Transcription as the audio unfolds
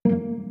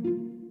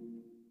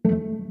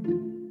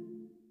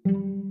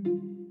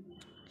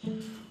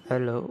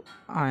Hello,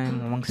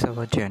 I'm Umang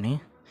Savajani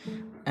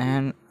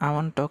and I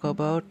want to talk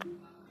about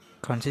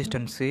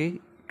consistency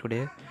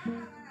today.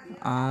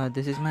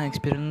 This is my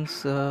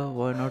experience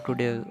 1 or 2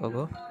 days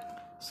ago.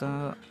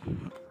 So,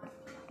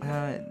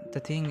 the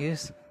thing is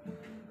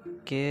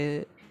कि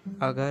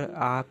अगर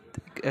आप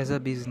as a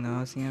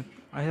business या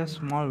as a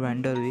small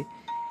vendor भी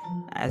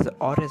as a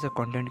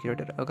content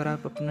creator अगर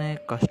आप अपने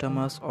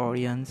customers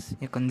audience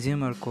या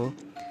consumer को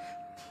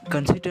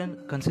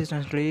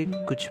कंसिस्टेंटली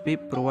कुछ भी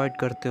प्रोवाइड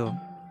करते हो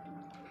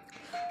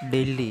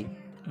डेली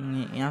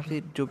या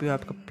फिर जो भी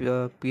आपका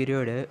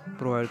पीरियड है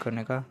प्रोवाइड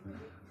करने का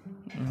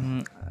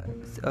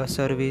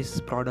सर्विस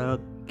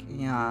प्रोडक्ट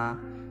या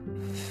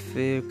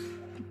फिर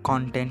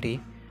कंटेंट ही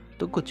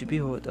तो कुछ भी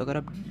हो तो अगर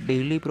आप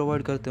डेली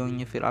प्रोवाइड करते हो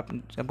या फिर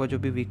आपका जो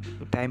भी वीक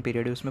टाइम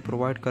पीरियड है उसमें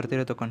प्रोवाइड करते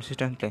रहते हो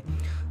कंसिस्टेंटली,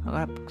 अगर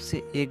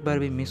आपसे एक बार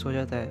भी मिस हो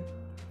जाता है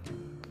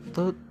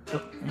तो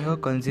your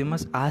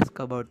consumers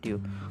ask about you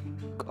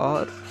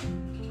और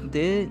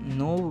they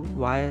know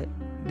why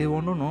they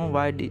want to know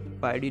why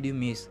did you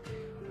miss.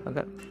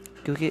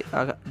 क्योंकि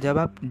जब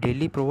आप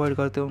डेली प्रोवाइड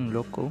करते हो उन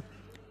लोग को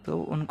तो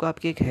उनको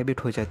आपकी एक हैबिट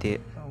हो जाती है,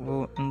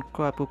 वो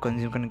उनको आपको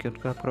कंज्यूम करने की,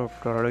 उनका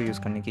प्रोडक्ट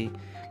यूज़ करने की,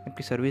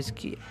 आपकी सर्विस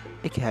की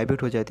एक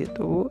हैबिट हो जाती है,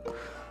 तो वो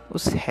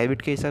उस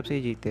हैबिट के हिसाब से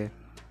ही जीते हैं।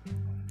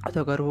 तो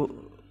अगर वो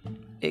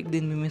एक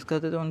दिन भी मिस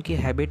करते तो उनकी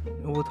हैबिट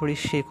वो थोड़ी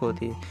शेक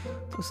होती है,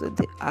 तो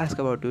दे आस्क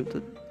अबाउट यू।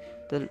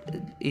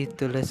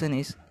 तो लेसन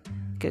इज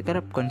कि अगर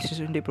आप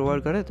कंसिस्टेंटली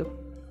प्रोवाइड करें तो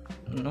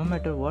नो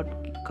मैटर व्हाट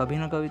कभी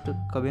ना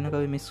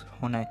कभी मिस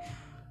होना है।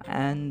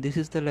 And this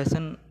is the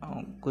lesson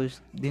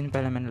कुछ दिन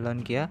पहले मैंने लर्न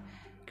किया,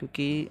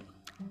 क्योंकि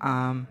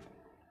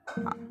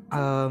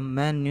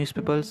मैं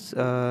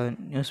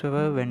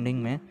न्यूज़पेपर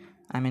वेंडिंग में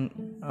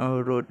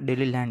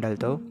डेली लैंड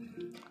डालता हूँ।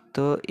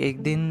 तो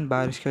एक दिन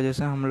बारिश की वजह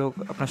से हम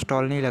लोग अपना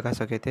स्टॉल नहीं लगा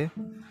सके थे,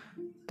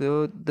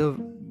 तो the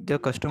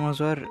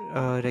customers were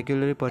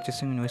regularly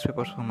purchasing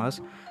newspapers from us.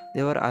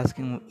 They were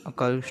asking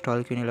कल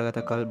स्टॉल क्यों नहीं लगा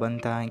था, कल बंद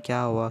था,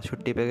 क्या हुआ,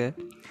 छुट्टी पे गए।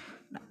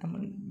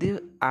 They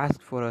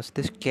ask for us,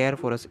 they care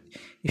for us.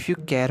 If you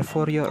care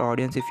for your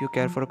audience, if you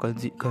care for a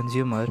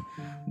consumer,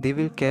 they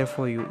will care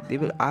for you, they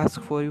will ask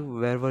for you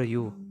wherever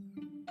you.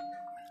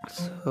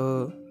 So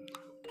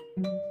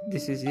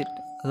this is it.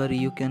 Or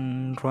you can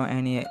draw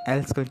any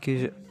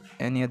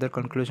other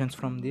conclusions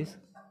from this,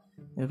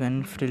 you can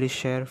freely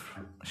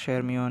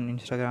share me on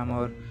Instagram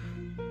or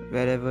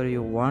wherever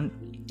you want.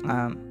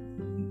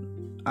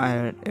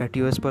 At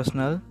US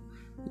personal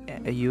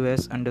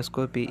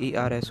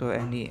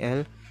US_PERSONEL.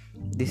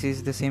 This is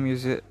the same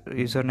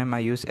username I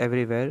use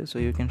everywhere, so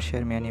you can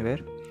share me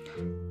anywhere.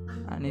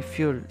 And if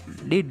you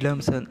did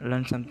learn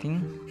something,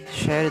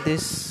 share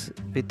this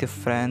with your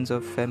friends or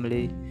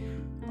family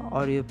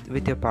or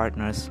with your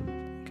partners.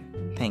 Okay.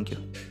 Thank you.